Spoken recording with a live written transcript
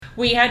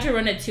we had to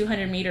run a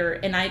 200-meter,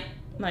 and I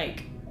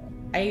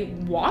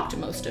walked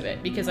most of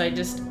it because I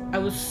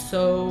was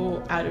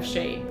so out of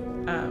shape,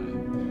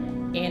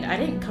 and I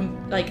didn't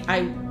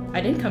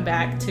come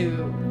back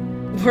to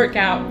work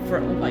out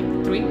for like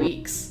 3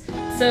 weeks.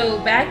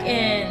 So back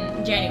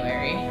in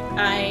January,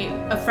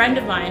 a friend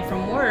of mine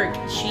from work,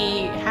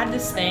 she had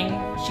this thing,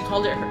 she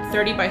called it her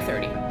 30 by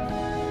 30,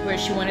 where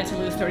she wanted to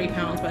lose 30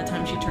 pounds by the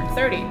time she turned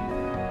 30.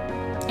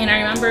 And I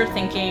remember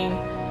thinking,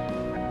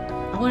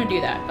 I want to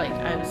do that. Like,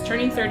 I was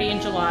turning 30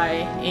 in July,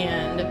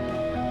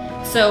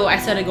 and so I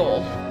set a goal.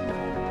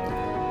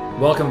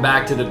 Welcome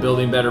back to the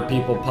Building Better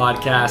People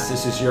podcast.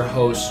 This is your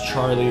host,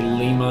 Charlie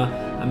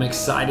Lima. I'm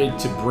excited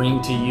to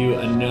bring to you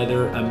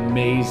another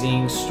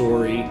amazing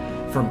story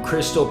from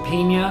Crystal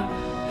Pina,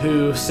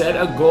 who set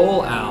a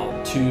goal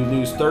out to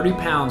lose 30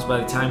 pounds by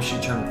the time she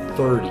turned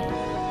 30.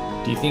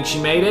 Do you think she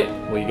made it?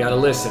 Well, you got to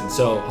listen.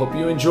 So hope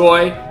you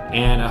enjoy,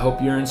 and I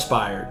hope you're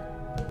inspired.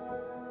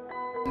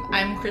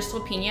 I'm Crystal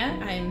Pina.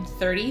 I'm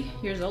 30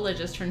 years old. I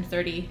just turned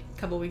 30 a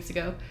couple weeks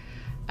ago.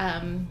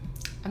 I'm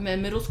a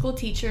middle school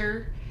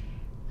teacher,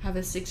 have a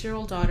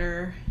 6-year-old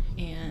daughter,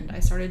 and I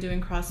started doing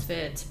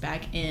CrossFit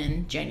back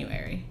in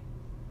January.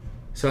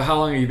 So how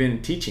long have you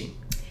been teaching?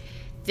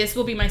 This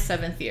will be my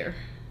 7th year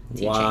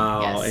teaching.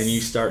 Wow, yes. And you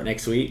start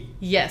next week?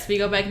 Yes, we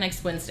go back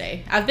next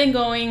Wednesday. I've been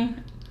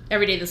going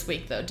every day this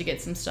week, though, to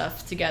get some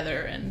stuff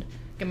together and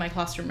get my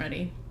classroom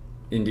ready.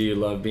 And do you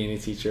love being a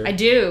teacher? I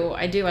do.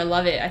 I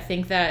love it. I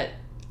think that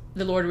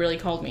the Lord really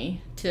called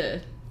me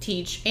to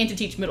teach, and to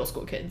teach middle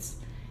school kids.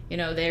 You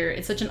know,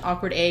 it's such an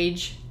awkward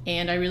age,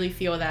 and I really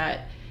feel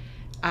that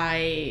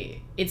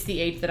it's the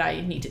age that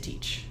I need to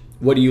teach.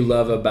 What do you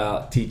love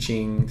about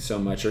teaching so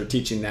much, or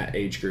teaching that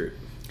age group?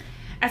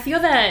 I feel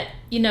that,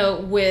 you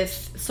know,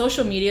 with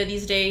social media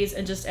these days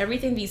and just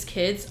everything these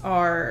kids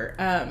are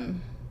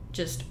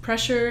just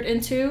pressured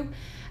into,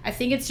 I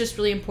think it's just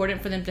really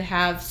important for them to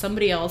have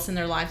somebody else in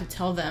their life to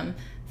tell them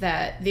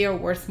that they are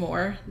worth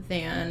more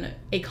than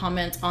a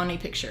comment on a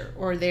picture,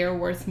 or they are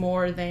worth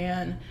more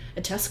than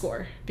a test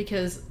score,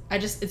 because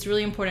it's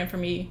really important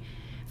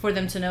for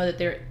them to know that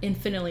they're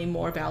infinitely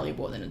more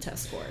valuable than a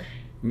test score.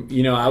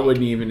 You know, I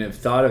wouldn't even have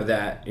thought of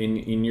that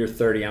in your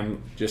 30.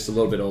 I'm just a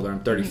little bit older.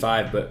 I'm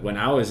 35, mm-hmm. But when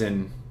I was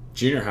in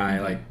junior high,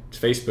 mm-hmm. like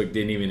Facebook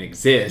didn't even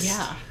exist.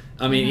 Yeah.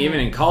 I mean, mm-hmm. even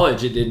in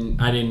college, I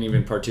didn't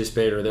even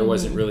participate, or there mm-hmm.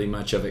 wasn't really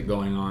much of it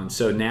going on.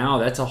 So now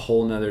that's a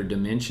whole nother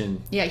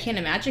dimension. Yeah, I can't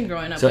imagine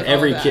growing up. So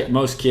with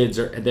most kids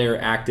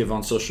they're active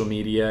on social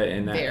media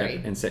and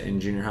that in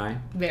junior high.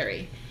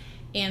 Very.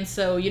 And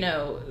so, you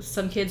know,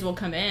 some kids will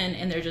come in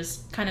and they're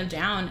just kind of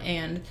down,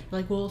 and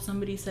like, well,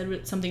 somebody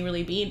said something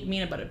really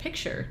mean about a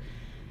picture.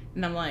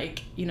 And I'm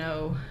like, you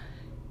know,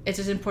 it's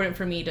just important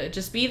for me to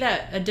just be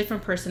a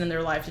different person in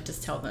their life, to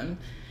just tell them,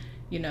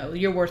 you know,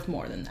 you're worth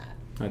more than that.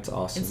 That's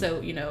awesome. And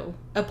so, you know,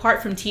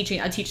 apart from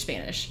teaching, I teach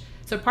Spanish.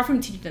 So apart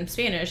from teaching them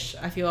Spanish,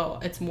 I feel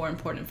it's more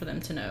important for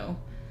them to know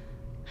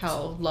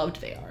how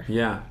loved they are.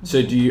 Yeah. So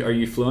are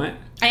you fluent?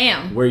 I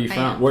am. Where are you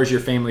from? Where's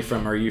your family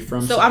from? Are you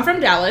from? So I'm from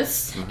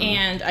Dallas,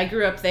 and I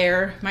grew up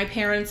there. My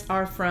parents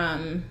are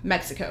from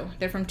Mexico.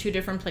 They're from 2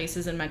 different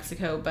places in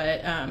Mexico,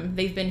 but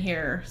they've been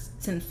here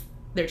since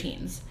their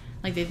teens.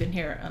 Like, they've been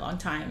here a long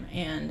time.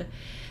 And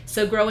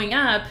so growing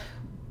up,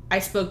 I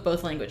spoke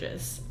both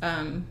languages.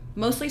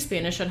 Mostly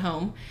Spanish at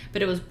home,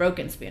 but it was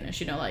broken Spanish,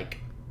 you know, like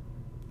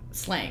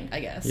slang, I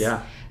guess.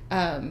 Yeah.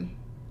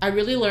 I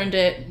really learned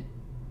it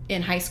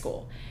in high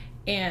school.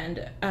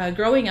 And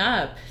growing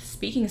up,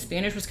 speaking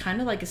Spanish was kind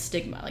of like a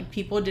stigma. Like,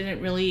 people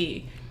didn't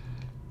really,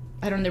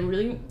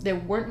 they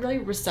weren't really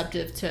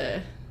receptive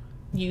to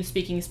you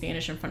speaking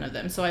Spanish in front of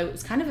them. So I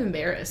was kind of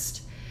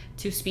embarrassed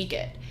to speak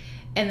it.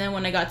 And then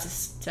when I got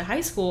to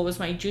high school, it was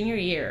my junior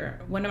year,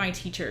 one of my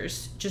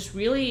teachers, just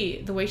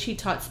really the way she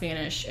taught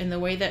Spanish and the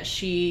way that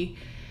she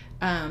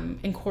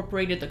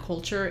incorporated the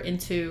culture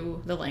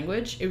into the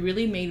language, it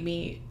really made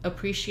me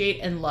appreciate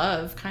and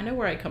love kind of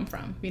where I come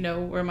from, you know,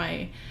 where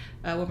my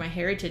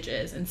heritage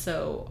is. And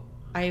so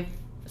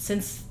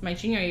since my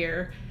junior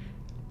year,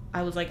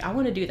 I was like, I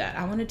want to do that.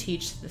 I want to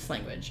teach this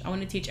language. I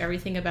want to teach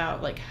everything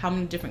about, like, how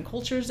many different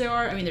cultures there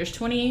are. I mean, there's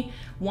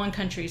 21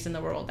 countries in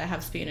the world that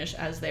have Spanish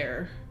as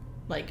their,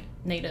 like,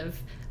 native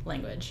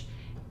language.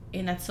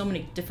 And that's so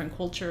many different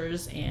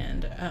cultures.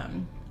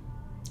 And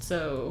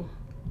so,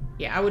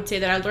 yeah, I would say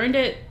that I learned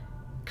it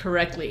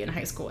correctly in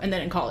high school, and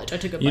then in college I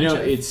took a bunch of...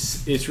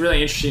 it's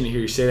really interesting to hear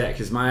you say that,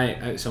 because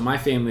my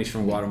family's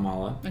from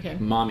Guatemala, okay.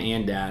 Mom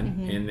and dad,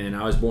 mm-hmm. and then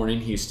I was born in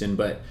Houston,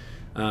 but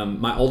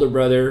my older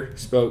brother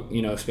spoke,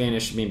 you know,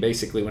 Spanish. I mean,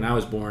 basically when I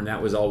was born,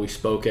 that was all we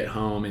spoke at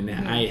home, and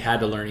mm-hmm. I had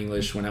to learn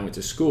English when I went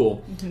to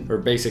school, mm-hmm. or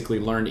basically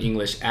learned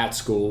English at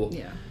school.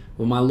 Yeah.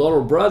 Well, my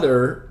little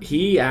brother,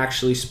 he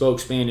actually spoke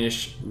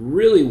Spanish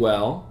really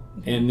well.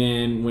 And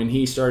then when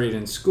he started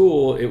in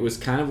school, it was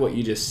kind of what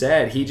you just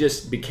said. He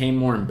just became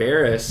more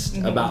embarrassed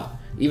mm-hmm. about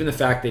even the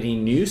fact that he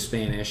knew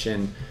Spanish.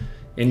 And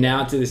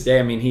now to this day,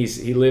 I mean,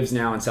 he lives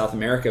now in South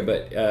America,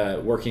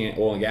 but working at an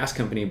oil and gas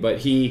company. But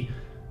he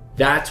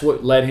that's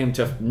what led him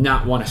to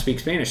not want to speak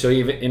Spanish. So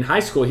even in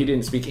high school, he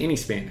didn't speak any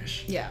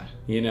Spanish. Yeah.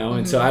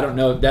 And so I don't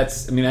know if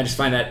that's, I just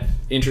find that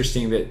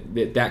interesting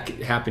that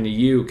could happen to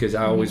you, because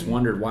I always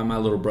wondered why my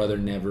little brother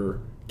never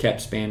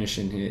kept Spanish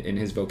in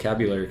his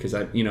vocabulary, because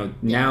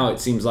now it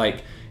seems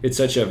like it's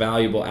such a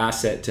valuable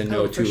asset to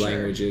know two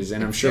languages.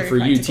 And I'm sure for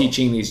you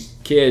teaching these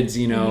kids,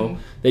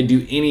 they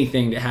do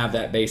anything to have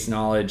that base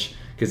knowledge,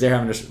 because they're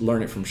having to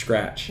learn it from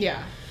scratch.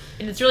 Yeah.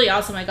 And it's really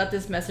awesome. I got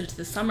this message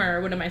this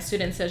summer. One of my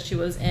students said she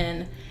was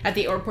at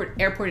the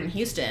airport in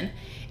Houston,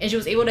 and she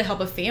was able to help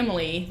a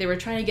family. They were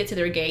trying to get to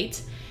their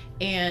gate,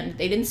 and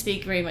they didn't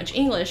speak very much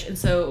English. And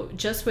so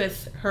just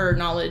with her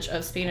knowledge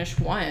of Spanish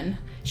 1,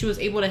 she was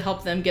able to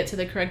help them get to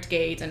the correct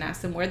gate and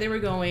ask them where they were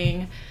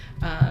going.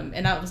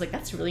 And I was like,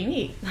 that's really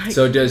neat.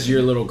 So does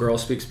your little girl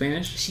speak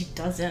Spanish? She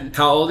doesn't.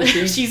 How old is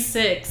she? She's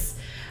 6.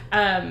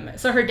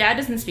 So her dad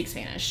doesn't speak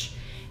Spanish.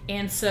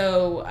 And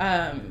so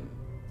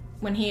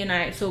when he and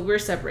I, so we're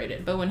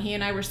separated, but when he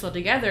and I were still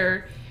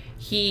together,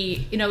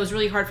 it was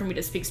really hard for me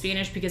to speak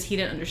Spanish because he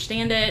didn't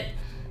understand it.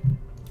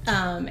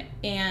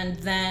 And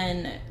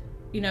then,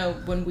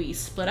 when we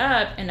split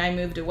up and I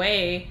moved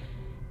away,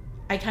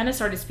 I kind of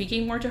started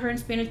speaking more to her in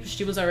Spanish, but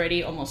she was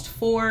already almost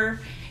 4.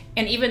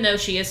 And even though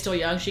she is still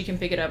young, she can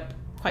pick it up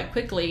quite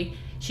quickly.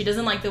 She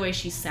doesn't like the way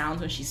she sounds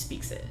when she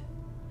speaks it.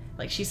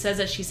 Like, she says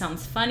that she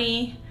sounds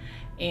funny,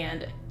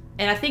 and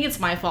I think it's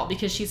my fault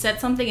because she said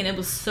something and it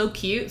was so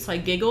cute, so I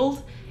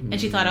giggled, and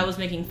she thought I was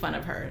making fun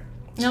of her.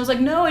 And I was like,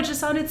 no, it just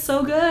sounded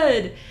so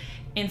good.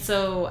 And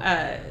so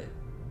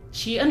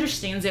she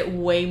understands it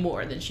way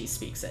more than she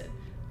speaks it.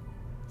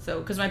 So,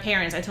 because I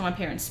tell my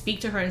parents,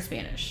 speak to her in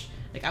Spanish.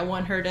 Like, I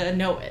want her to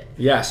know it.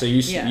 Yeah, so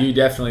you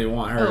definitely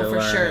want her to learn. Oh,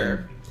 for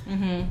sure.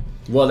 Mm-hmm.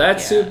 Well,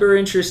 that's super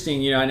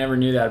interesting. I never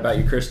knew that about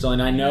you, Crystal.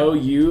 And I know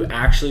you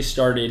actually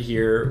started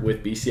here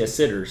with BCS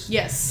Sitters.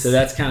 Yes. So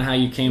that's kind of how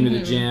you came to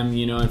the gym,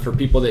 And for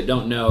people that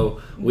don't know,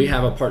 we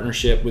have a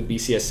partnership with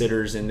BCS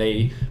Sitters, and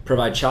they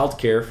provide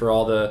childcare for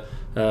all the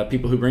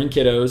people who bring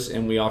kiddos,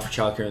 and we offer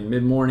childcare in the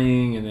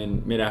mid-morning and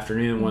then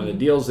mid-afternoon. One of the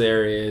deals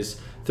there is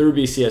through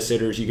BCS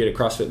Sitters, you get a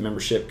CrossFit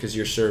membership because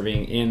you're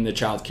serving in the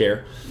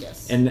childcare.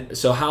 Yes. And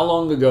so how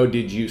long ago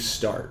did you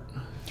start?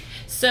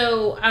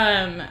 So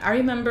I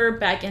remember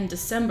back in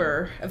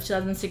December of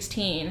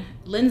 2016,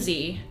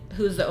 Lindsay,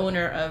 who's the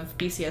owner of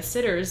BCS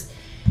Sitters,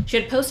 she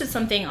had posted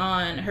something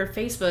on her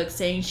Facebook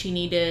saying she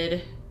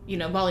needed,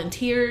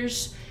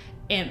 volunteers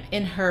in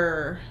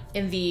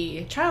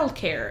the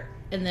childcare,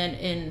 and then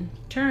in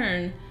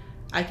turn,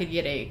 I could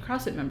get a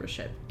CrossFit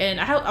membership. And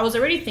I was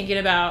already thinking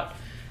about,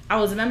 I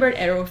was a member at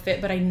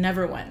Aerofit, but I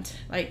never went,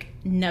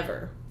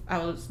 never. I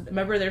was a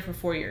member there for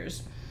 4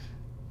 years.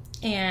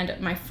 And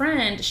my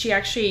friend, she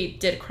actually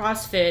did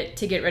CrossFit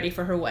to get ready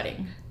for her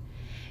wedding.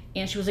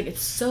 And she was like,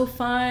 it's so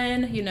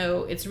fun.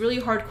 It's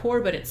really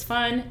hardcore, but it's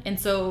fun. And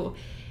so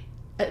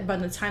by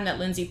the time that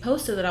Lindsay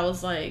posted that, I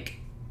was like,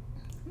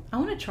 I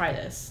want to try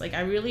this. Like,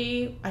 I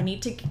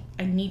need to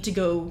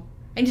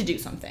do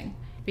something,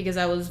 because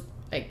I was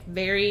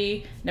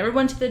never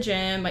went to the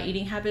gym. My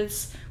eating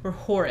habits were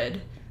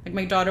horrid. Like,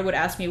 my daughter would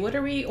ask me, what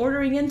are we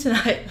ordering in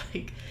tonight?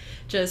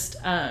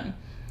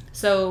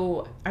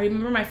 So I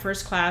remember my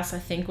first class, I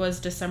think, was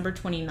December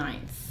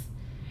 29th.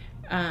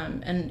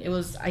 And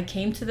I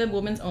came to the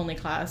women's only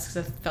class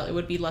because I felt it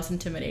would be less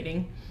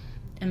intimidating.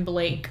 And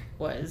Blake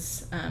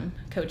was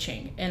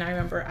coaching. And I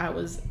remember I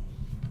was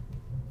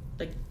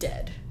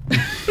dead.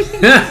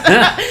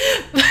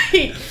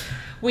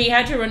 We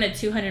had to run a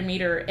 200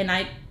 meter, and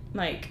I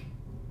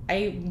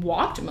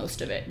walked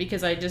most of it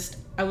because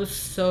I was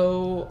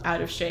so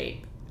out of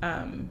shape.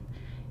 And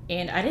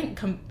I didn't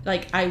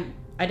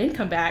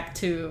come back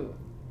to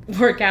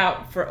work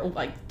out for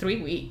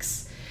 3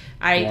 weeks.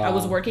 I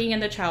was working in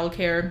the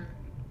childcare,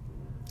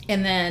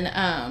 and then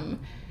I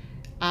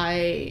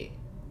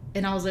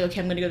was like, okay,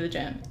 I'm gonna go to the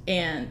gym,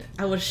 and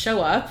I would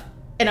show up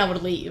and I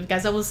would leave,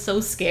 guys. I was so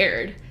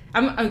scared.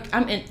 I'm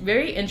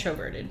very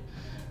introverted,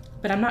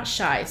 but I'm not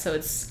shy, so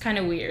it's kind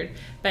of weird.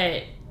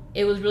 But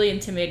it was really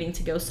intimidating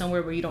to go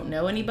somewhere where you don't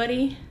know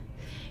anybody,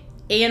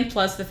 and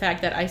plus the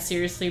fact that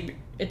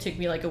it took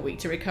me a week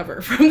to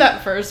recover from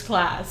that first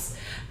class.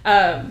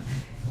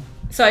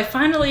 So I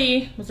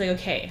finally was like,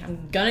 okay,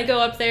 I'm gonna go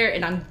up there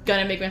and I'm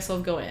gonna make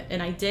myself go in.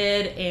 And I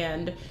did,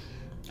 and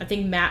I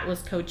think Matt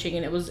was coaching,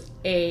 and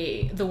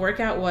the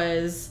workout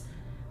was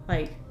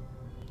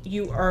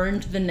you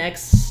earned the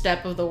next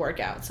step of the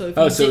workout. So it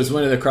was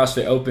one of the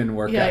CrossFit Open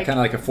workout, kind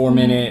of like a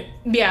 4-minute.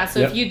 Yeah,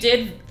 so if you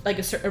did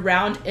a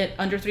round at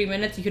under 3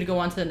 minutes, you could go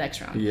on to the next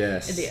round.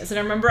 Yes. And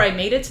I remember I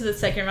made it to the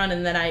second round,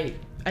 and then I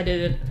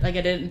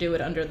didn't do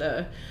it under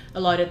the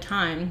allotted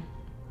time.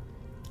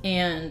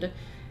 And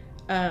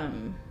I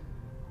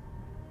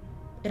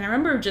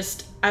remember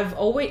I've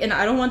always, and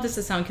I don't want this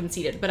to sound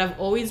conceited, but I've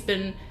always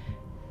been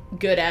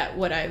good at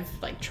what I've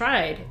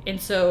tried.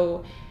 And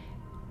so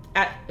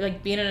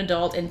being an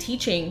adult and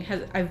teaching,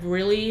 I've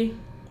really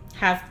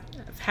have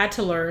had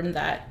to learn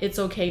that it's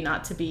okay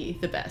not to be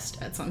the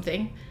best at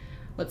something.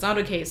 What's not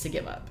okay is to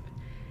give up.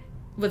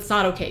 What's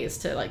not okay is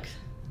to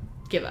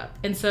give up.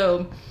 And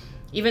so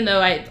even though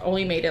I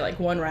only made it like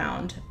one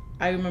round,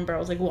 I remember I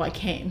was like, well, I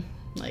came.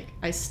 Like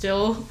I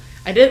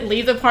didn't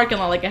leave the parking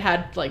lot like I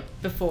had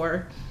like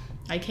before.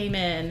 I came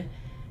in,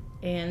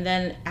 and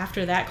then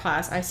after that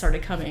class, I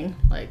started coming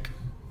like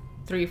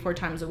 3 or 4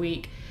 times a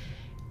week.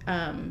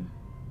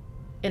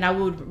 And I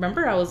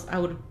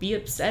would be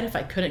upset if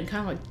I couldn't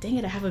come. Like, dang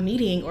it, I have a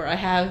meeting or I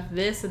have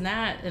this and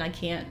that, and I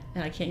can't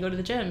go to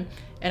the gym.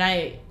 And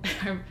I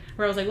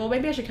was like, well,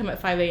 maybe I should come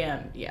at 5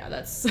 a.m. Yeah,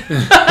 that's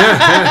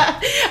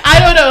I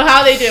don't know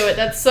how they do it.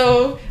 That's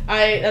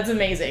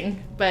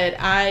amazing.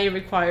 But I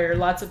require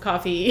lots of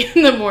coffee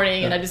in the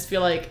morning, and I just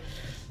feel like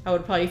I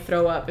would probably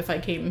throw up if I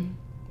came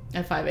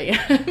at 5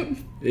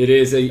 a.m. It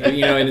is, and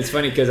it's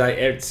funny because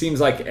it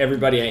seems like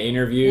everybody I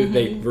interview,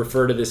 they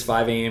refer to this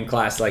 5 a.m.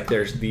 class like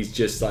there's these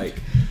just like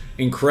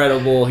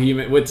incredible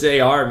human, which they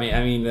are.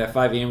 I mean, the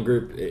 5 a.m.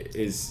 group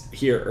is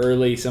here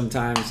early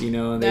sometimes,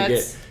 and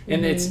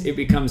it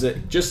becomes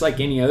just like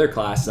any other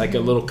class, like a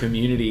little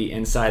community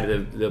inside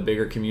of the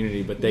bigger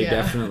community, but they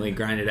definitely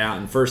grind it out.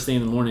 And first thing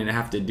in the morning, I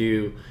have to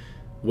do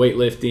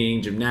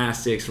weightlifting,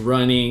 gymnastics,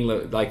 running,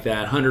 like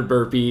that 100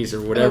 burpees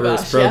or whatever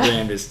is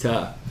programmed is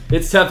tough.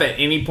 It's tough at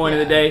any point of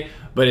the day,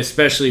 but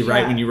especially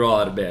right when you roll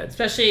out of bed.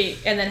 Especially,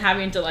 and then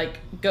having to like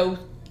go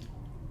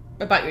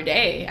about your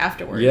day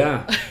afterwards.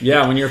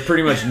 Yeah, when you're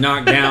pretty much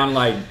knocked down,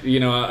 like,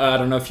 I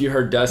don't know if you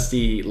heard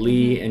Dusty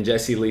Lee and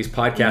Jesse Lee's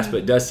podcast,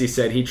 but Dusty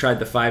said he tried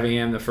the 5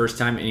 a.m. the first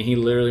time, and he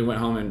literally went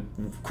home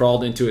and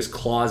crawled into his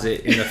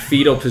closet in the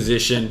fetal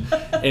position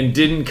and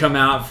didn't come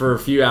out for a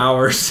few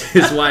hours.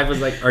 His wife was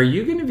like, are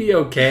you going to be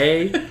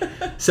okay?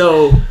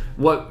 So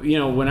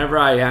whenever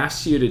I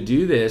asked you to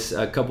do this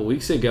a couple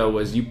weeks ago,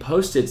 was you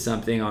posted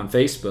something on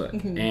Facebook,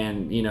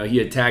 and you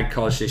had tagged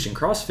College Station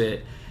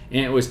CrossFit,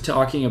 and it was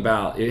talking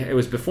about it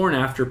was before and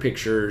after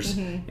pictures,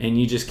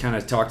 and you just kind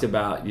of talked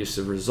about just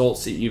the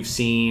results that you've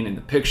seen, and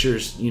the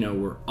pictures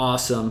were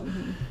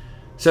awesome.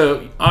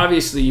 So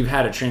obviously you've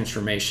had a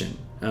transformation,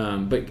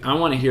 but I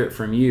want to hear it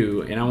from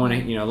you, and I want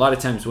to a lot of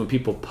times when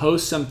people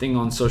post something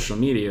on social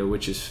media,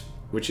 which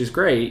is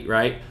great,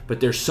 right?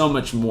 But there's so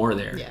much more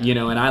there,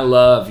 and I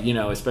love,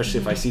 especially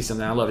if I see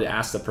something, I love to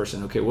ask the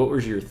person, okay, what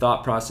was your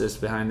thought process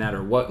behind that,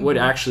 or what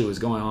actually was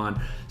going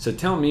on? So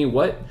tell me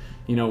what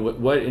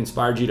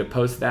inspired you to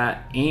post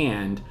that,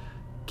 and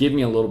give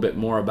me a little bit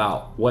more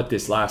about what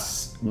this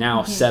last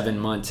now 7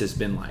 months has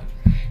been like.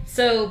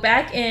 So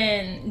back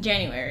in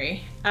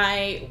January,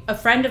 a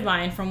friend of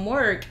mine from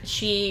work,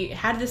 she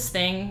had this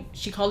thing,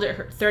 she called it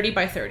her 30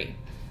 by 30,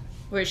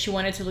 where she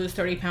wanted to lose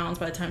 30 pounds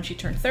by the time she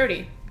turned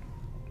 30.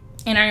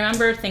 And I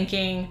remember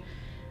thinking,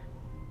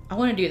 I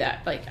want to do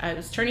that. Like, I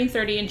was turning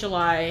 30 in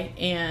July,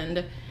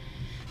 and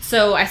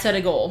so I set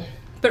a goal.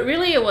 But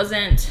really, it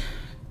wasn't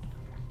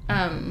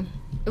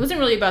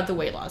really about the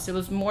weight loss. It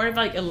was more of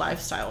like a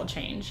lifestyle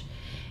change.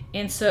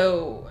 And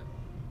so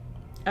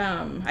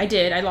I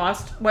did. I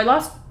lost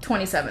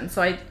 27.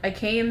 So I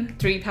came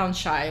 3 pounds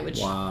shy, which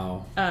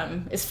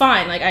is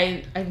fine. Like,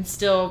 I'm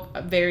still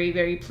very,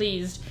 very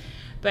pleased.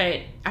 But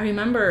I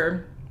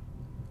remember,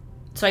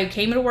 so I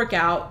came to work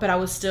out, but I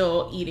was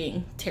still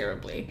eating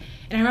terribly.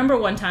 And I remember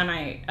one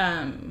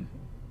time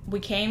we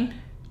came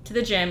to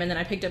the gym, and then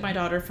I picked up my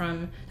daughter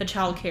from the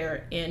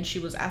childcare, and she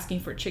was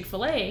asking for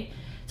Chick-fil-A.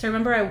 So I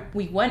remember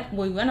we went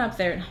up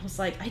there, and I was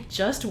like, I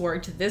just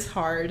worked this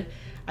hard.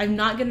 I'm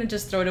not gonna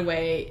just throw it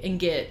away and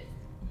get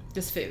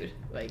this food.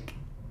 Like,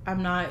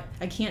 I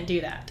can't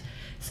do that.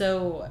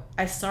 So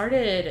I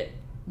started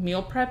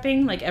meal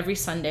prepping like every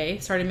Sunday,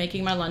 started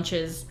making my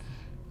lunches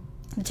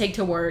to take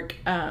to work.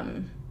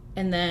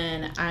 And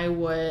then I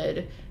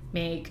would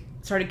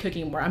started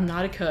cooking more. I'm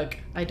not a cook.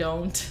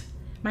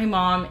 My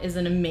mom is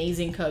an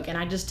amazing cook, and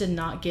I just did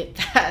not get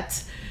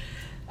that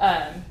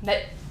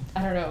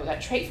I don't know,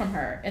 that trait from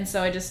her. And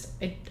so I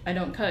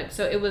don't cook.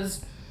 So it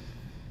was,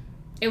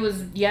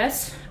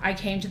 yes, I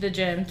came to the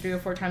gym 3 or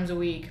 4 times a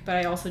week, but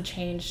I also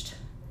changed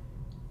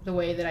the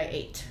way that I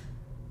ate.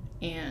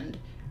 And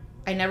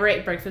I never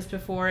ate breakfast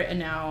before, and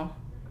now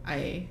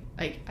I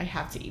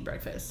have to eat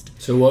breakfast.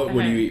 So what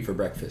do you eat for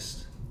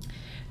breakfast?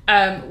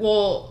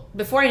 Well,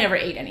 before I never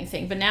ate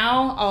anything, but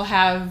now I'll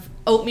have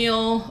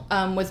oatmeal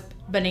with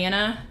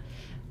banana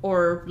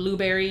or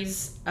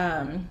blueberries.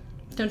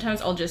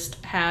 Sometimes I'll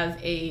just have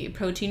a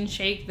protein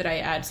shake that I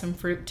add some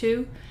fruit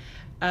to.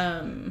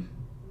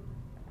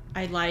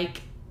 I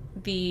like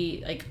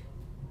the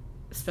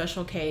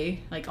Special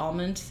K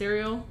almond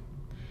cereal.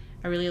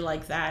 I really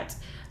like that.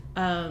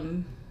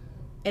 And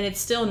it's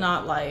still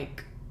not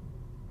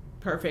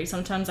perfect.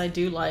 Sometimes I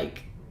do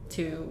like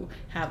to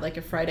have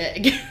a fried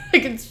egg.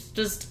 It's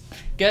just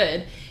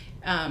good.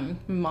 My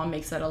mom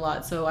makes that a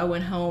lot. So I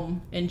went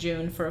home in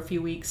June for a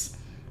few weeks,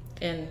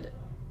 and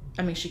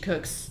she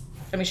cooks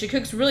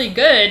really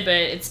good, but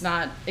it's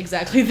not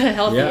exactly the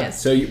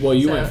healthiest. Yeah. So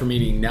you went from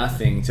eating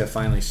nothing to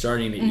finally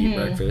starting to eat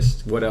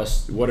breakfast. What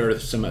else? What are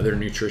some other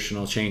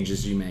nutritional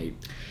changes you made?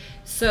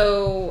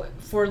 So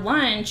for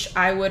lunch,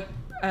 I would,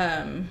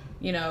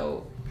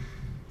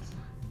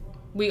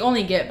 we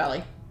only get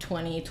about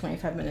 20,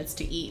 25 minutes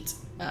to eat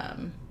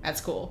at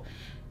school.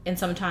 and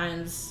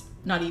sometimes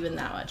not even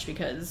that much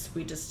because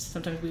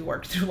sometimes we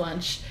work through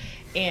lunch.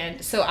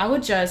 And so I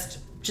would just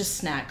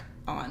snack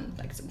on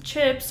like some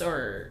chips,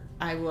 or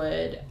I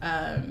would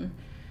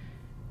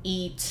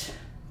eat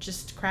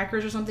just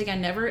crackers or something. I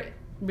never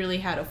really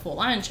had a full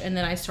lunch. And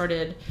then I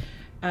started,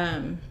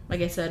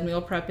 like I said,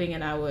 meal prepping,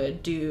 and I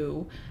would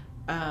do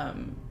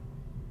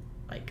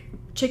like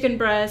chicken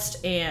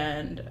breast,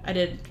 and I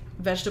did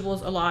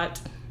vegetables a lot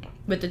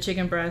with the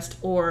chicken breast,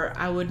 or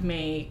I would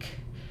make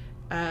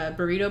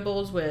burrito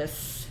bowls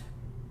with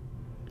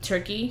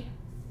turkey,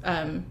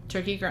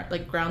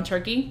 like ground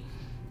turkey.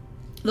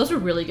 Those were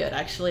really good,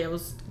 actually.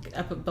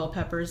 I put bell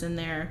peppers in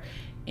there,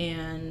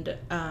 and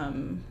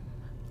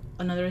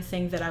another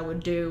thing that I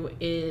would do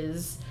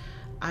is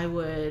I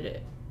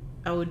would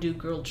do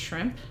grilled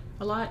shrimp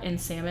a lot and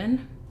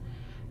salmon,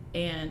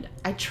 and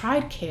I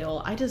tried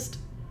kale. I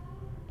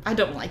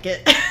don't like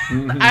it.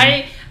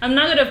 Mm-hmm. I'm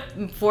not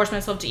gonna force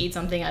myself to eat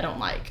something I don't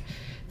like,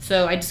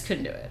 so I just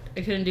couldn't do it.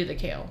 I couldn't do the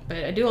kale, but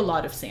I do a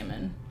lot of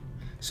salmon.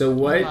 So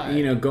what,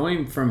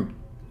 going from,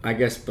 I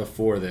guess,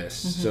 before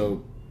this, mm-hmm.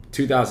 so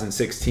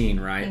 2016,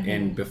 right? Mm-hmm.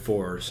 And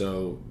before,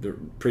 so the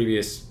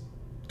previous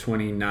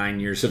 29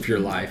 years of your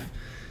mm-hmm. life,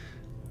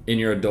 in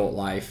your adult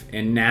life,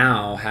 and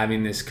now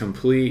having this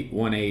complete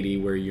 180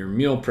 where you're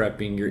meal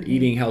prepping, you're mm-hmm.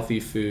 eating healthy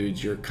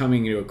foods, you're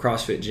coming to a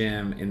CrossFit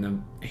gym in the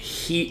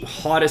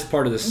hottest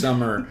part of the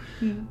summer.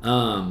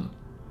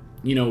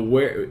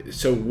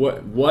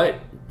 What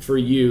for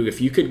you,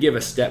 if you could give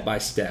a step by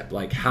step,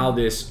 like how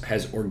this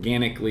has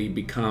organically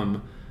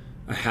become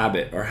a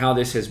habit, or how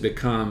this has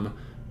become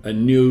a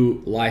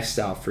new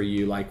lifestyle for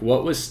you, like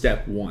what was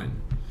step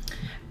one?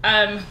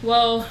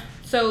 Well,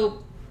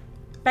 so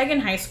back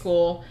in high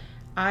school,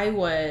 I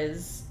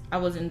was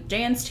in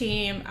dance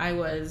team. I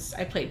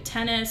played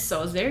tennis, so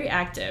I was very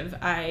active.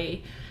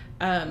 I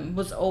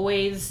was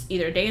always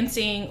either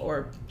dancing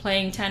or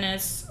playing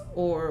tennis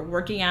or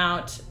working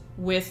out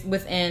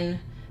within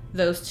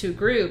those two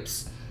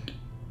groups,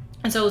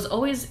 and so I was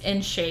always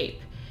in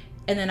shape.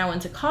 And then I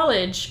went to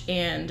college,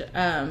 and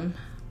I'm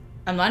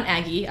not an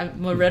Aggie.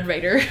 I'm a Red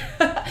Raider.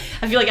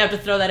 I feel like I have to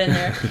throw that in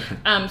there.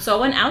 So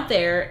I went out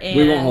there, and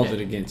we won't hold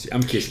it against you.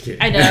 I'm just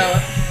kidding. I know.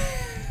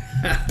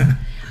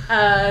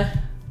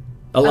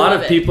 A lot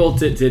of people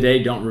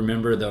today don't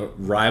remember the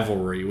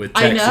rivalry with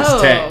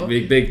Texas Tech,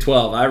 Big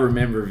 12. I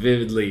remember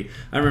vividly.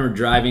 I remember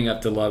driving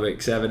up to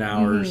Lubbock 7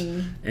 hours,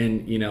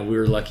 and we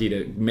were lucky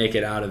to make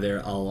it out of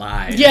there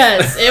alive.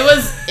 Yes, it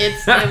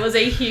was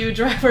a huge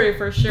rivalry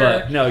for sure.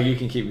 But no, you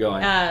can keep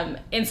going.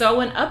 And so I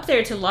went up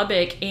there to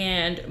Lubbock,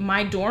 and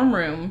my dorm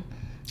room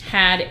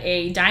had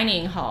a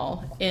dining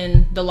hall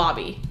in the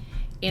lobby.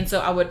 And so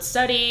I would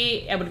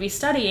be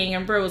studying,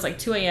 and it was like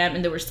 2 a.m.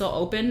 and they were still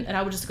open, and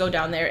I would just go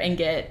down there and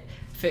get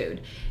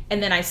food.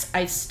 And then I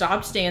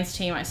stopped dance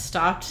team, I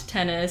stopped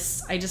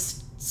tennis, I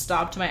just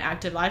stopped my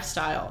active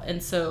lifestyle.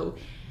 And so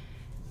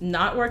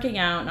not working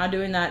out, not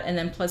doing that, and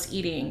then plus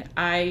eating,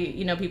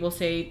 people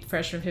say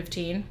freshman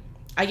 15,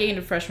 I gained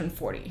a freshman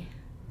 40.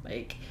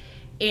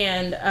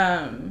 And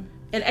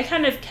I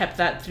kind of kept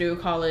that through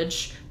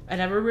college. I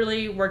never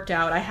really worked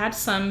out. I had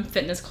some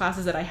fitness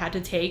classes that I had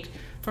to take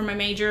for my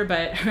major,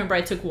 but I remember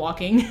I took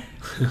walking.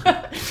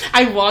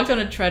 I walked on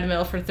a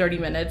treadmill for 30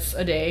 minutes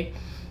a day.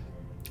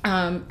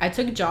 I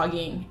took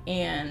jogging,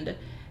 and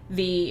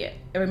I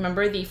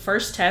remember the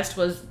first test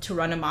was to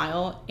run a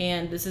mile,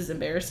 and this is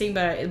embarrassing,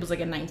 but it was like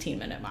a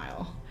 19-minute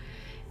mile.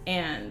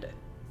 And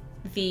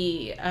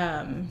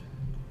I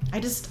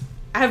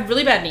have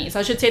really bad knees.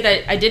 I should say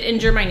that I did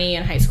injure my knee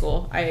in high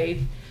school.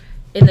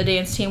 In the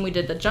dance team, we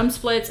did the jump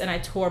splits, and I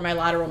tore my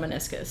lateral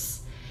meniscus.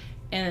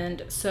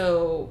 And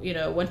so,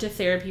 went to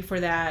therapy for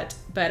that,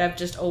 but I've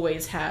just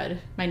always had,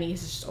 my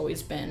knees has just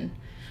always been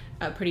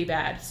pretty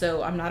bad.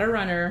 So I'm not a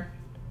runner.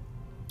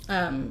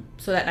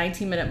 So that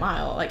 19-minute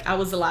mile, I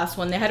was the last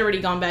one. They had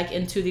already gone back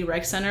into the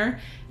rec center,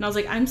 and I was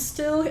like, I'm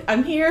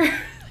here.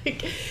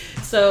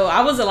 So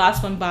I was the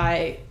last one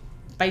by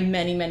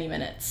many, many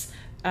minutes.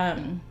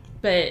 But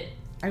I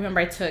remember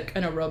I took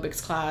an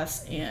aerobics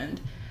class,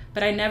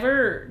 but I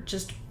never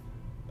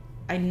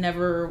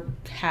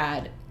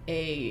had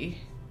a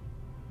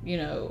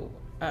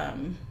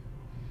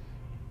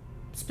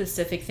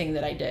specific thing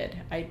that I did.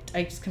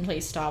 I just completely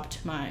stopped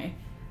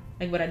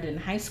what I did in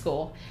high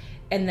school.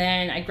 And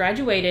then I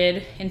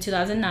graduated in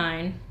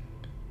 2009,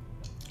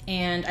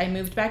 and I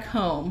moved back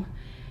home.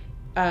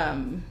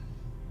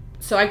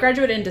 So I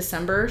graduated in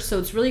December, so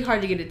it's really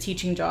hard to get a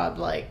teaching job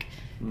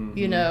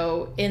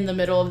in the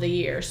middle of the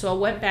year. So I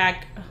went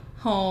back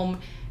home,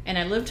 and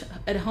I lived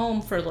at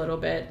home for a little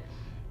bit.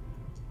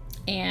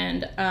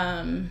 And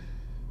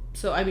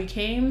so I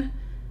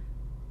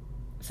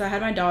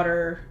had my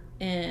daughter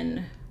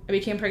I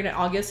became pregnant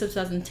August of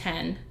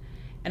 2010,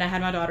 and I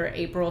had my daughter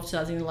April of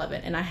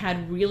 2011, and I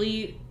had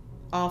really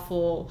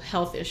awful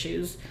health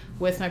issues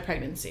with my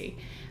pregnancy.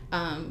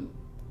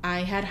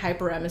 I had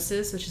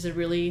hyperemesis, which is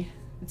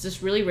it's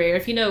just really rare.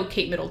 If you know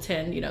Kate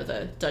Middleton,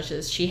 the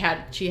Duchess, she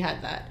had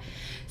that.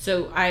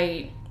 So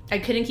I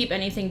couldn't keep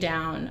anything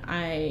down.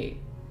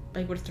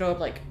 would throw up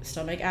like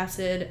stomach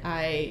acid.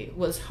 I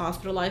was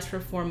hospitalized for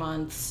 4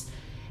 months.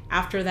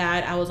 After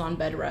that, I was on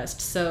bed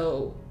rest.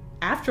 So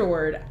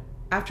after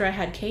I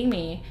had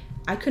Kami,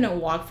 I couldn't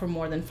walk for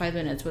more than 5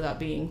 minutes without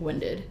being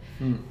winded.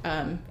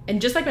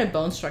 And just like my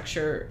bone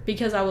structure,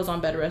 because I was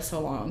on bed rest so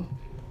long,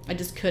 I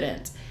just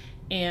couldn't.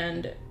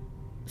 And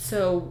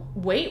so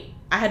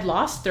I had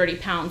lost 30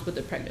 pounds with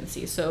the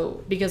pregnancy.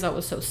 So because I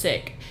was so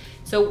sick.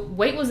 So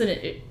weight wasn't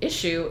an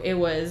issue. It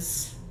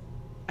was,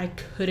 I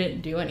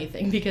couldn't do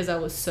anything because I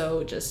was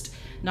so just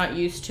not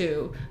used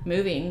to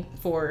moving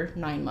for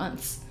 9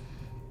 months.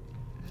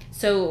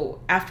 So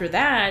after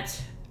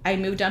that, I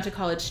moved down to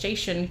College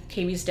Station.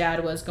 Kami's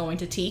dad was going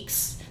to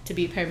Teeks to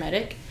be a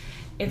paramedic.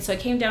 And so I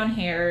came down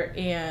here,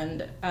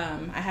 and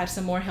I had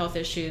some more health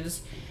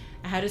issues.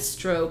 I had a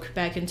stroke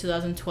back in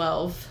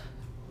 2012.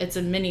 It's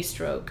a mini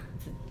stroke.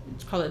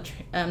 It's called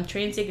a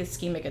transient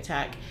ischemic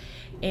attack.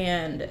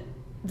 And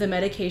the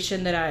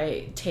medication that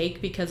I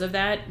take because of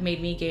that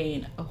made me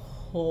gain a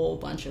whole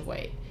bunch of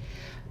weight.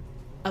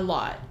 A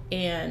lot.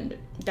 And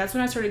that's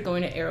when I started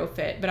going to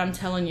Aerofit. But I'm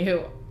telling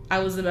you, I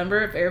was a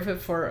member of Aerofit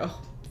for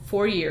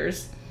 4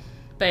 years.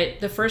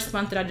 But the first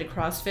month that I did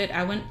CrossFit,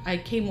 I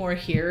came more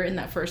here in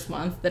that first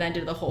month than I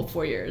did the whole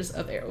 4 years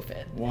of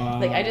Aerofit. Wow.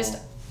 Like I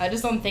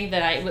just don't think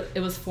that it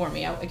was for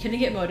me. I couldn't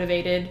get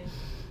motivated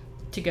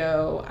to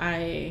go.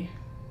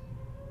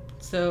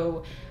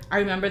 So I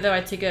remember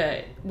though,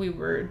 we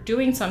were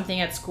doing something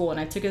at school and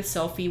I took a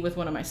selfie with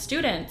one of my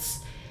students,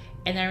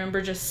 and I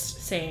remember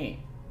just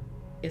saying,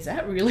 is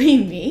that really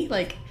me?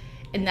 Like,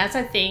 and that's,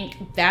 I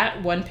think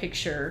that one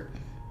picture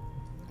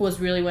was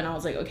really when I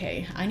was like,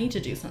 okay, I need to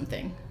do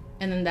something.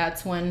 And then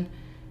that's when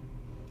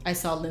I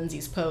saw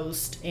Lindsay's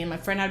post, and my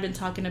friend had been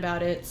talking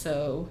about it.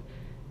 So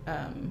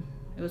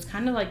it was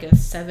kind of like a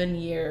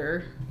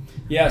 7-year.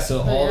 Yeah.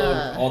 So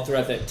all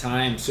throughout that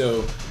time.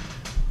 So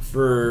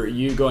for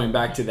you, going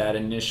back to that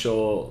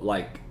initial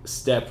like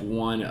step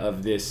one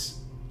of this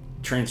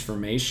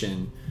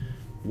transformation,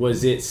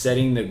 was it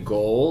setting the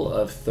goal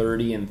of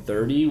 30 and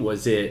 30?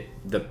 Was it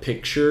the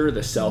picture, the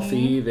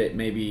selfie that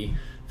maybe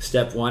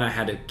step one, I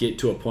had to get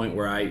to a point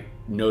where I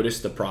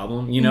noticed the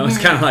problem? You know, it's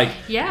kind of like,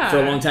 for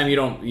a long time you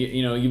don't,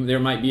 there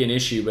might be an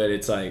issue, but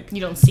it's like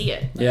you don't see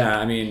it. Yeah.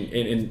 I mean,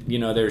 and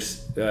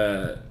there's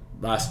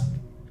last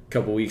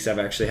couple weeks I've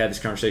actually had this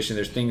conversation.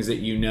 There's things that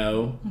you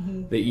know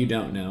that you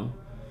don't know.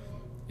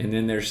 And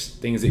then there's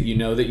things that you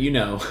know,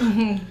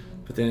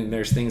 but then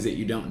there's things that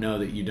you don't know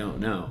that you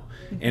don't know.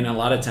 And a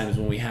lot of times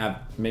when we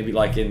have, maybe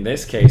like in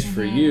this case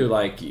for you,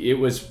 like it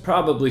was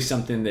probably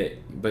something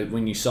but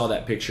when you saw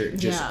that picture, it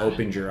just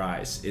opened your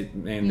eyes.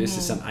 This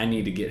is something, I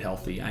need to get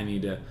healthy. I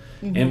need to,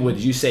 and would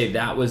you say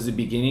that was the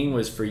beginning,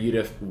 was for you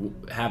to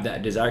have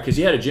that desire? Because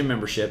you had a gym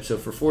membership, so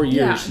for 4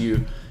 years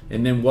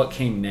and then what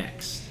came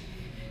next?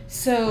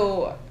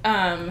 So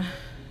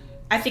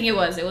I think it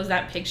was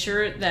that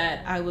picture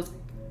that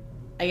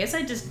I guess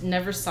I just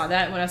never saw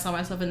that when I saw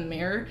myself in the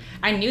mirror.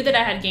 I knew that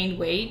I had gained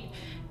weight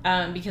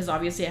because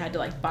obviously I had to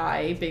like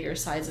buy bigger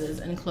sizes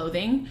and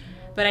clothing,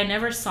 but I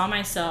never saw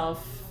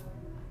myself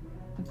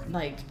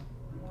like,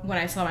 when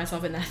I saw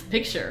myself in that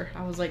picture,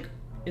 I was like,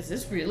 is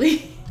this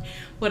really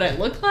what I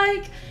look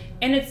like?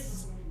 And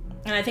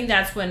I think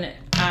that's when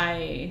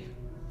I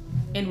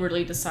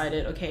inwardly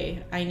decided,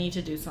 okay, I need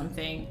to do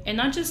something. And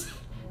I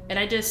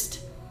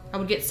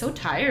would get so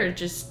tired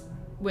just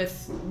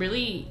with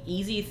really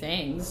easy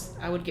things.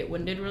 I would get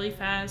winded really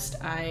fast.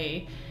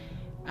 I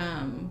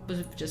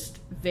was just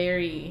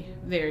very,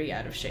 very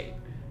out of shape.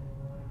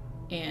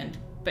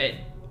 But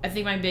I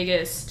think my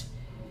biggest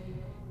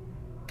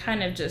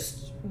kind of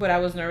just what I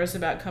was nervous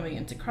about coming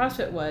into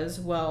CrossFit was,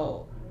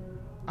 well,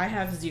 I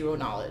have zero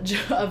knowledge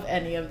of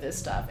any of this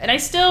stuff. And I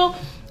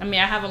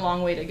have a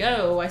long way to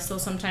go. I still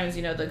sometimes,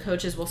 the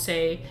coaches will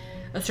say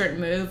a certain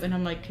move and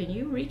I'm like, can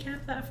you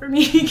recap that for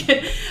me?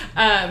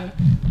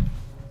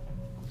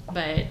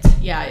 But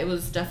yeah, it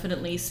was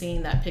definitely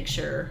seeing that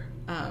picture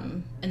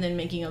and then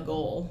making a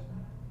goal.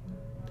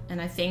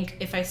 And I think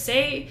if I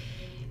say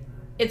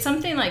it's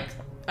something like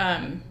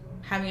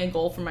having a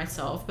goal for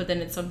myself, but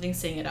then it's something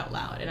saying it out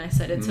loud. And I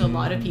said it to a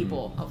lot of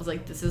people. I was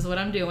like, this is what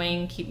I'm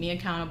doing. Keep me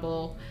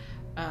accountable.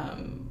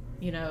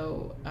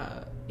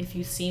 If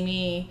you see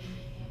me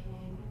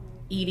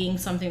eating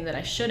something that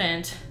I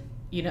shouldn't,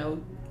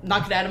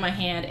 knock it out of my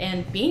hand.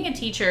 And being a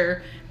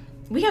teacher,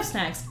 we have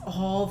snacks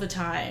all the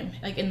time,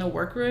 like in the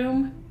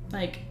workroom,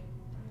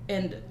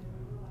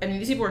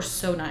 these people are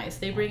so nice.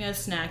 They bring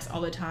us snacks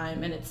all the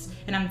time,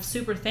 and I'm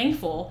super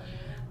thankful.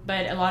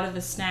 But a lot of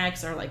the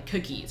snacks are like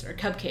cookies or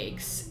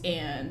cupcakes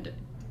and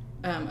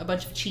a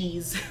bunch of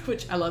cheese,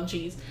 which I love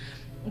cheese.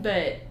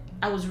 But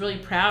I was really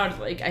proud.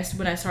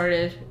 When I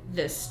started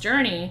this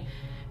journey,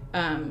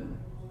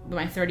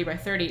 my 30 by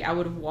 30, I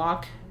would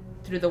walk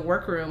through the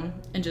workroom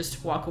and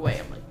just walk away.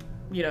 I'm like,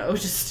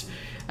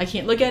 I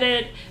can't look at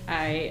it.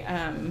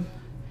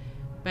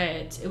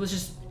 But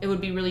it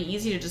would be really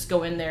easy to just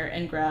go in there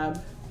and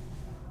grab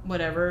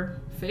whatever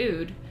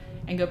food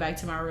and go back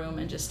to my room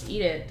and just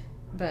eat it.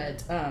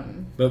 But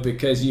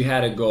because you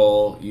had a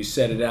goal, you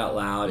said it out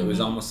loud, it was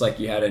almost like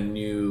you had a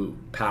new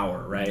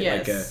power, right?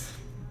 Yes. Like a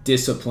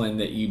discipline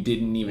that you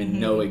didn't even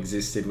know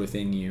existed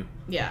within you.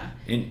 Yeah.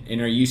 And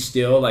are you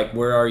still, like,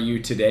 where are you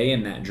today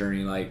in that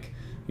journey? Like,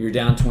 you're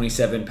down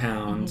 27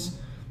 pounds.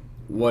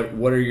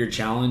 What are your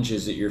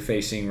challenges that you're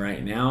facing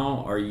right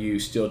now? Are you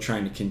still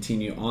trying to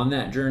continue on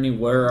that journey?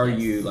 Where are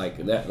you,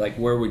 like, that? Like,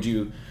 where would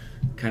you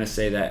kind of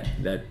say that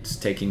that's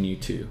taking you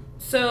to?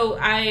 So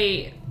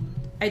I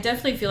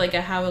definitely feel like I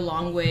have a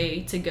long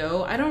way to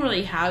go. I don't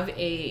really have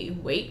a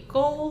weight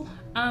goal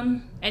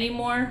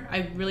anymore.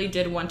 I really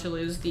did want to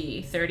lose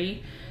the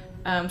 30.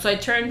 So I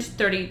turned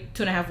 30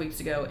 2.5 weeks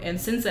ago, and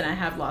since then I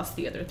have lost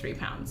the other 3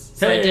 pounds.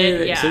 So I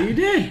did, yeah. So you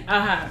did.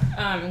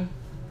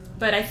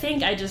 But I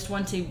think I just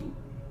want to,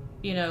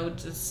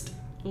 just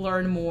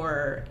learn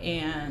more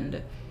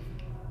and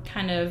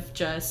kind of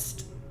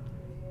just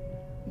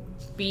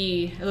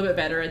be a little bit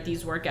better at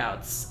these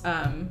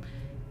workouts.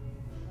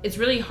 It's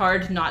really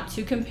hard not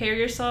to compare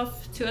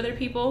yourself to other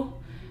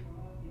people,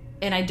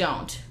 and I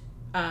don't,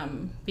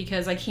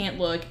 because I can't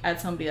look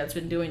at somebody that's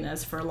been doing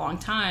this for a long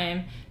time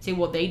and say,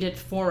 well, they did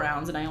 4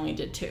 rounds and I only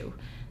did 2.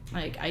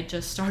 Like, I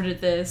just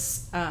started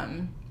this,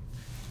 and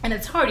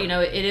it's hard,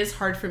 it is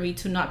hard for me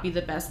to not be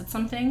the best at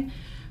something,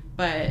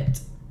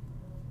 but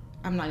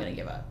I'm not gonna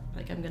give up.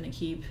 Like, I'm gonna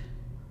keep,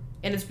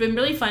 and it's been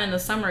really fun in the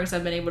summer because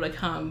I've been able to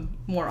come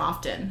more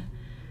often,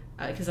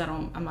 because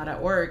I'm not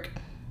at work.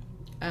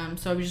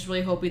 So I'm just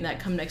really hoping that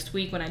come next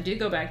week when I do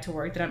go back to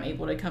work that I'm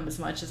able to come as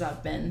much as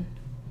I've been.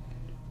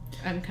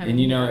 And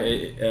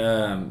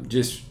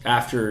just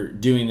after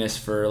doing this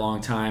for a long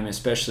time,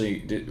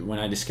 especially when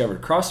I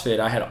discovered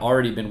CrossFit, I had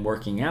already been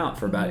working out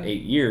for about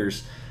 8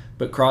 years,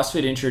 but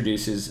CrossFit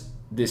introduces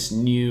this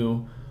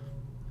new,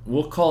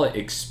 we'll call it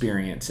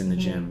experience in the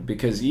gym,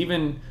 because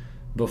even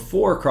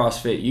before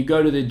CrossFit, you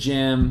go to the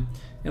gym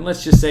and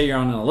let's just say you're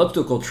on an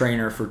elliptical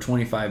trainer for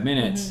 25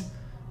 minutes.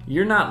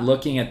 You're not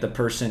looking at the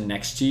person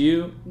next to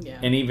you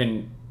and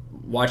even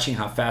watching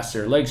how fast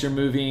their legs are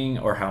moving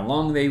or how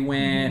long they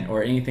went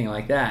or anything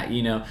like that.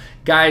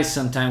 Guys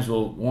sometimes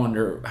will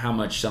wonder how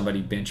much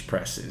somebody bench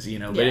presses,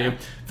 but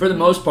for the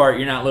most part,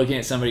 you're not looking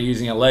at somebody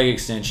using a leg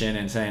extension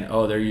and saying,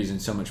 oh, they're using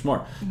so much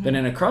more. But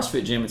in a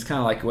CrossFit gym, it's kind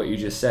of like what you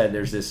just said.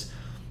 There's this,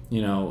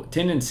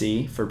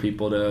 tendency for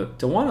people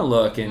to want to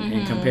look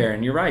and compare.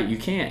 And you're right, you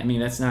can't. I mean,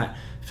 that's not,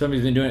 if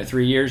somebody's been doing it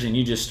 3 years and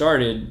you just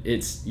started,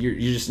 you're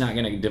just not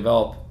going to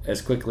develop as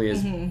quickly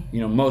as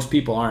most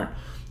people aren't.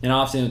 And I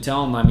often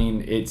tell them, I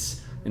mean,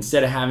 it's,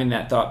 instead of having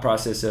that thought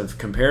process of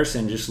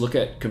comparison, just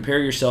compare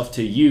yourself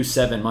to you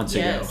 7 months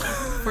ago.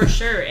 For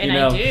sure. And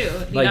I do.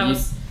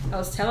 I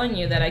was telling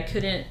you that I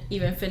couldn't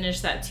even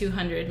finish that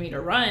 200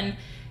 meter run,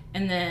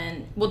 and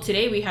then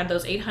today we had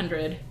those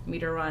 800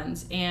 meter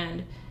runs,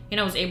 and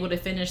I was able to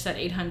finish that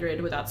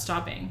 800 without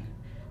stopping.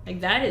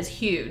 Like, that is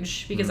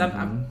huge, because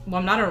I'm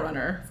not a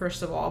runner,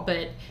 first of all,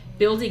 but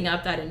building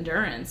up that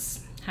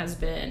endurance has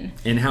been.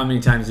 And how many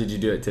times did you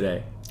do it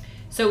today?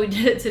 So we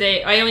did it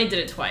today. I only did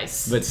it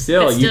twice. But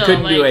still you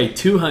couldn't do a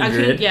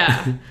 200.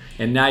 Yeah.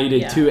 And now you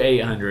did 2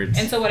 800s.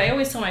 And so what I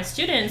always tell my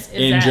students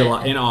is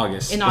in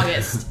August.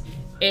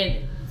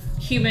 In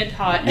humid,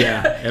 hot.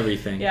 Yeah,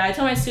 everything. Yeah, I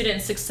tell my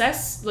students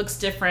success looks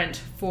different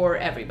for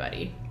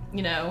everybody.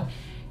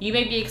 You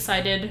may be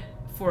excited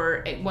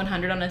for a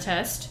 100 on a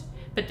test,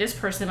 but this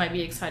person might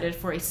be excited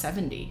for a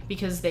 70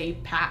 because they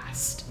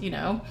passed,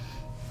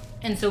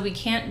 And so we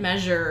can't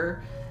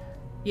measure,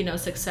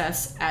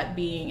 success at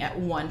being at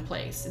one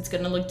place. It's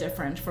going to look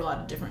different for a lot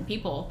of different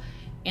people.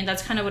 And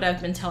that's kind of what I've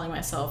been telling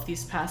myself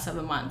these past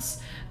 7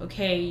 months.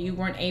 Okay, you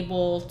weren't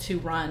able to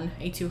run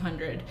a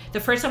 200. The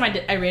first time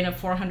I ran a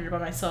 400 by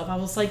myself, I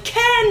was like,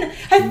 Ken,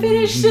 I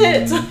finished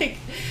it. Like,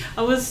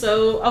 I was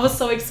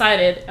so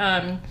excited.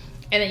 And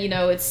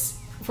it's,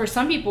 for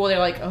some people, they're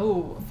like,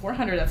 oh,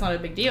 400, that's not a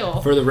big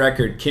deal. For the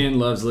record, Ken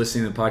loves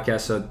listening to the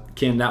podcast. So,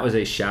 Ken, that was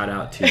a shout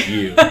out to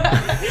you.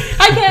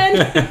 Hi,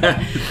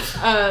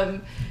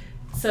 Ken.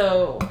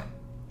 So,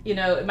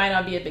 it might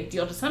not be a big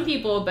deal to some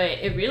people, but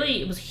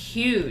it was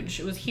huge.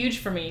 It was huge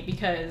for me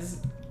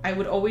because we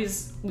would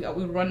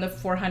run the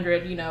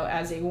 400,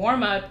 as a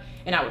warm up,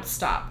 and I would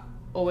stop.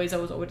 I would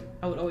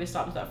always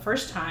stop. At that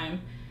first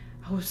time,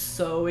 I was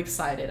so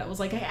excited. I was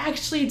like, I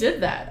actually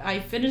did that. I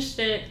finished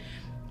it.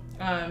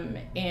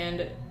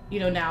 And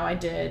now I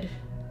did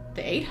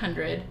the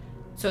 800.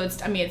 So it's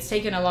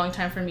taken a long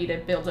time for me to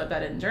build up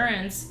that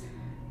endurance,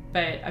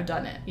 but I've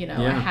done it,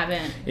 I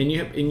haven't. And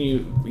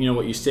you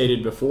what you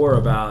stated before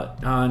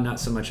about, not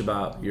so much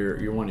about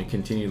your wanting to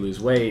continue to lose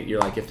weight.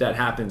 You're like, if that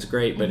happens,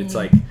 great. But it's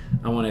like,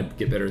 I want to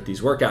get better at these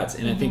workouts.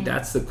 And I think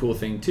that's the cool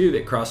thing too,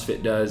 that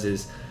CrossFit does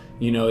is,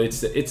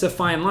 it's a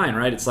fine line,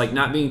 right? It's like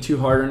not being too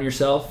hard on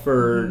yourself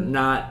for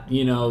not,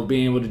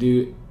 being able to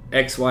do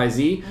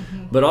XYZ,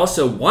 but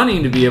also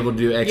wanting to be able to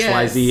do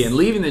XYZ and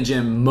leaving the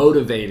gym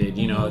motivated.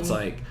 It's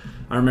like,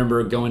 I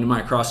remember going to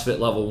my CrossFit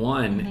Level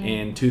 1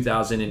 in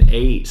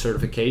 2008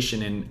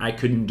 certification, and I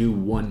couldn't do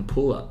one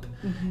pull-up.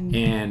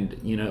 And,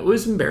 it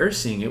was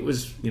embarrassing. It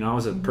was, I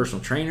was a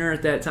personal trainer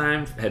at that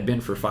time, had been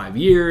for 5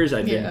 years.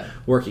 I'd been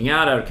working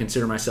out. I would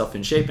consider myself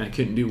in shape, and I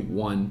couldn't do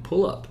one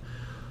pull-up.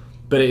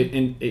 But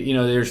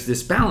there's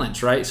this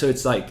balance, right? So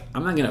it's like,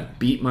 I'm not going to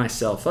beat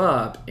myself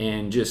up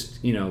and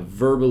just,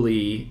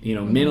 verbally,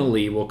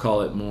 mentally, we'll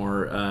call it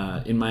more,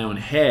 in my own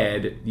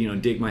head,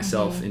 dig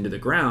myself into the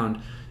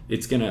ground.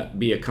 It's going to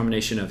be a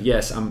combination of,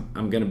 yes, I'm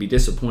going to be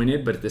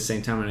disappointed, but at the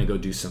same time, I'm going to go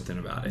do something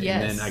about it.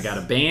 Yes. And then I got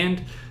a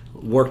band,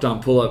 worked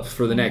on pull-ups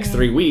for the next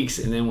 3 weeks,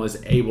 and then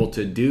was able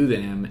to do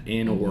them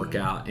in a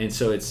workout. And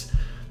so it's,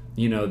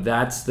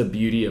 that's the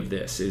beauty of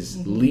this,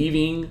 is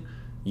leaving,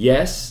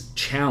 yes,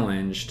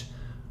 challenged,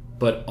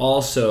 but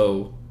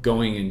also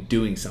going and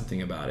doing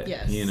something about it.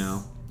 Yes.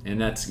 And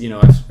that's,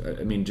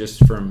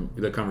 just from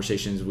the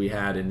conversations we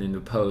had and then the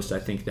post, I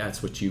think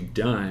that's what you've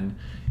done.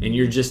 And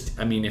you're just,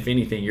 if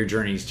anything, your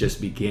journey's just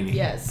beginning.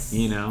 Yes.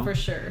 For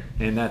sure.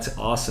 And that's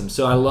awesome.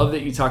 So I love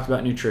that you talked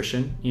about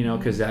nutrition,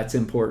 because that's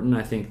important.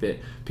 I think that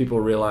people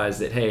realize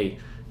that, hey,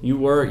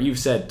 you've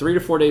said 3 to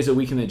 4 days a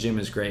week in the gym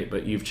is great,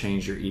 but you've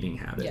changed your eating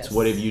habits. Yes.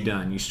 What have you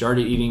done? You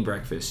started eating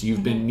breakfast.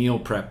 You've been meal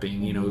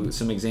prepping,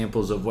 some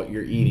examples of what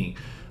you're eating.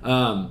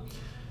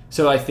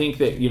 So I think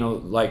that,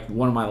 like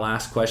one of my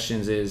last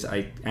questions is,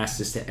 I ask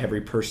this to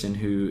every person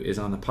who is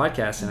on the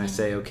podcast, and I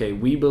say, okay,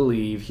 we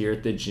believe here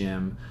at the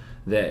gym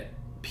that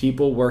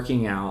people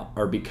working out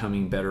are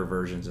becoming better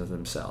versions of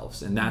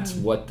themselves. And that's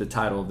what the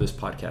title of this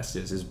podcast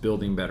is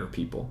building better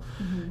people.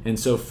 And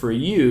so for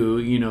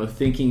you,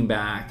 thinking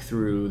back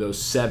through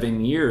those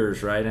 7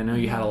 years, right? I know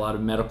you had a lot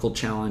of medical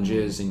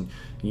challenges and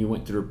you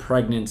went through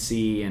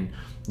pregnancy, and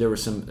there were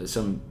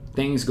some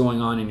things going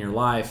on in your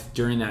life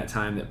during that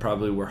time that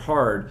probably were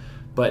hard.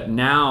 But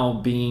now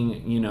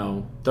being,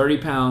 30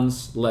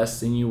 pounds less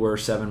than you were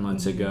 7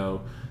 months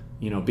ago,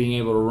 being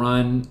able to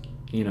run,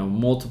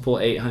 multiple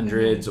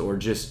 800s or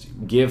just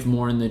give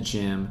more in the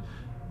gym,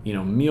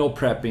 meal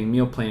prepping,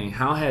 meal planning.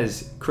 How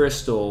has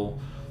Crystal,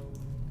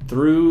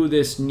 through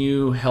this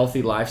new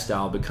healthy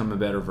lifestyle, become a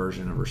better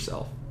version of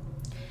herself?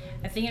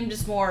 I think I'm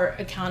just more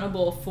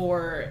accountable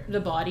for the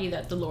body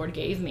that the Lord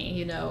gave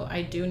me.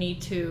 I do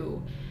need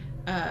to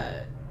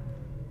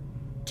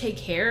take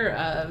care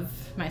of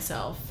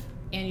myself,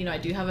 and I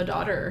do have a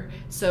daughter,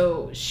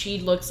 so she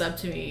looks up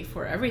to me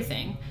for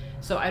everything.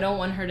 So I don't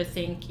want her to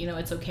think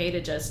it's okay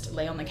to just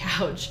lay on the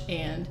couch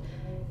and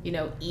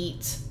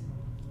eat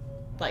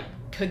like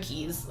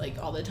cookies like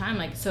all the time.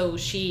 Like, so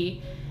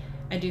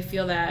I do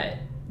feel that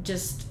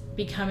just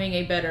becoming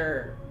a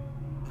better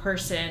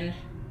person,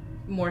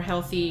 more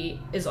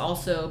healthy, is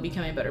also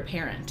becoming a better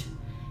parent,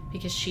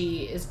 because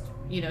she is,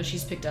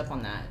 she's picked up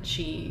on that.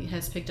 She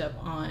has picked up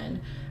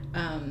on,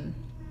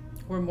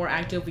 we're more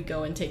active. We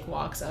go and take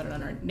walks out in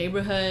our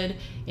neighborhood,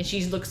 and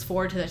she looks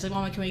forward to that. She's like,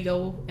 Mama, can we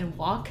go and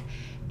walk?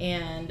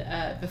 And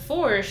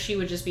before, she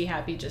would just be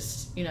happy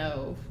just,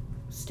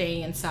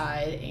 staying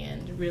inside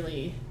and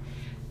really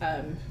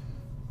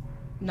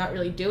not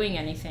really doing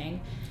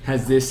anything.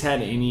 Has this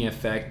had any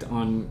effect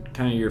on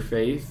kind of your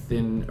faith,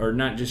 or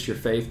not just your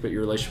faith, but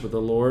your relationship with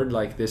the Lord,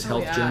 like this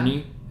health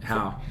journey?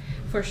 How?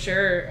 For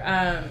sure.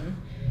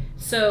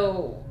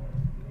 So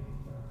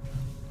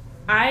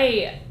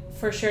I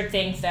for sure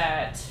think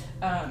that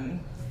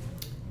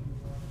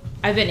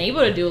I've been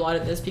able to do a lot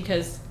of this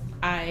because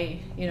I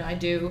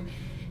do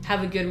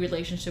have a good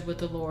relationship with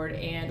the Lord.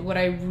 And what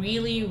I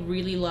really,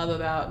 really love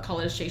about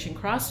College Station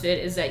CrossFit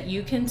is that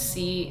you can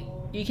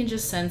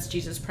just sense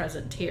Jesus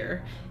present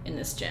here in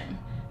this gym.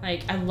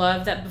 Like, I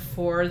love that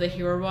before the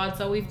hero rods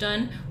that we've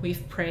done,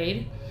 we've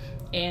prayed.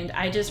 And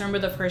I just remember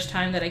the first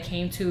time that I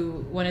came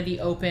to one of the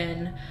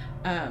open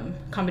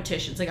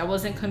competitions. Like, I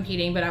wasn't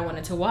competing, but I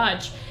wanted to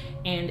watch.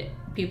 And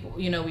people,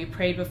 we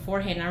prayed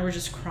beforehand, and I was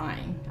just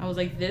crying. I was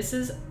like, this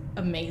is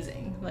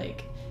amazing.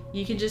 Like,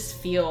 you can just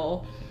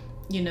feel,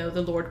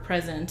 the Lord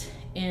present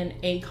in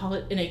a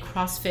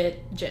CrossFit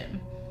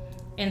gym.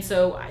 And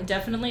so I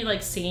definitely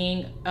like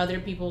seeing other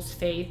people's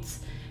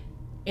faiths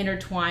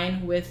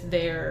intertwine with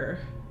their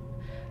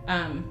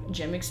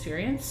gym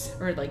experience,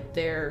 or like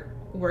their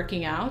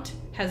working out,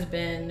 has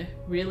been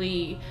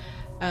really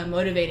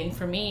motivating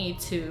for me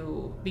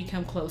to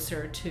become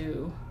closer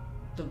to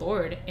the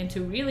Lord and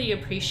to really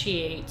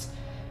appreciate,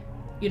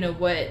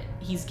 what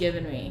He's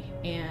given me.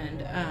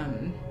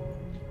 And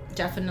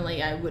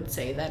definitely I would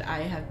say that I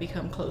have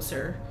become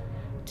closer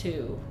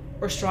to,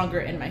 or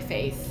stronger in my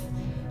faith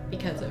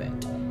because of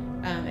it.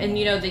 And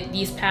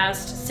these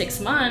past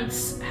 6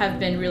 months have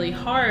been really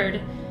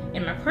hard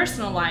in my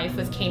personal life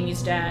with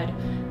Kami's dad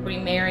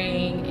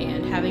remarrying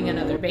and having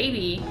another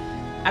baby.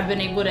 I've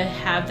been able to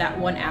have that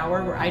 1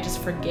 hour where I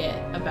just forget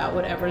about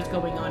whatever's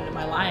going on in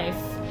my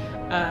life,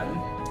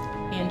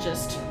 and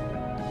just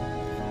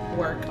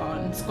work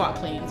on squat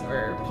cleans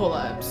or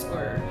pull-ups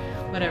or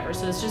whatever.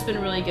 So it's just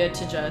been really good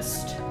to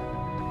just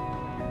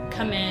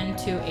come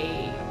into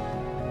a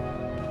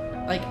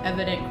like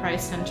evident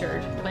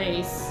Christ-centered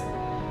place,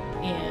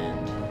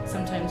 and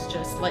sometimes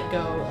just let go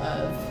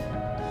of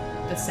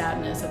the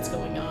sadness that's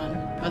going on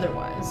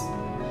otherwise.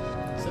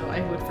 So I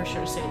would for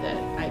sure say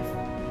that my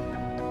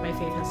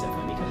faith has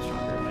definitely become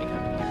stronger by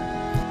coming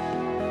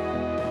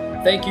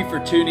here. Thank you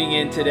for tuning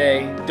in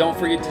today. Don't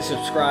forget to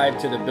subscribe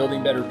to the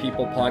Building Better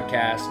People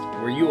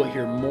podcast, where you will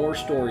hear more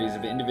stories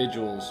of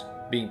individuals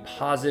being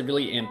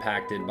positively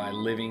impacted by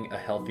living a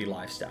healthy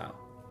lifestyle.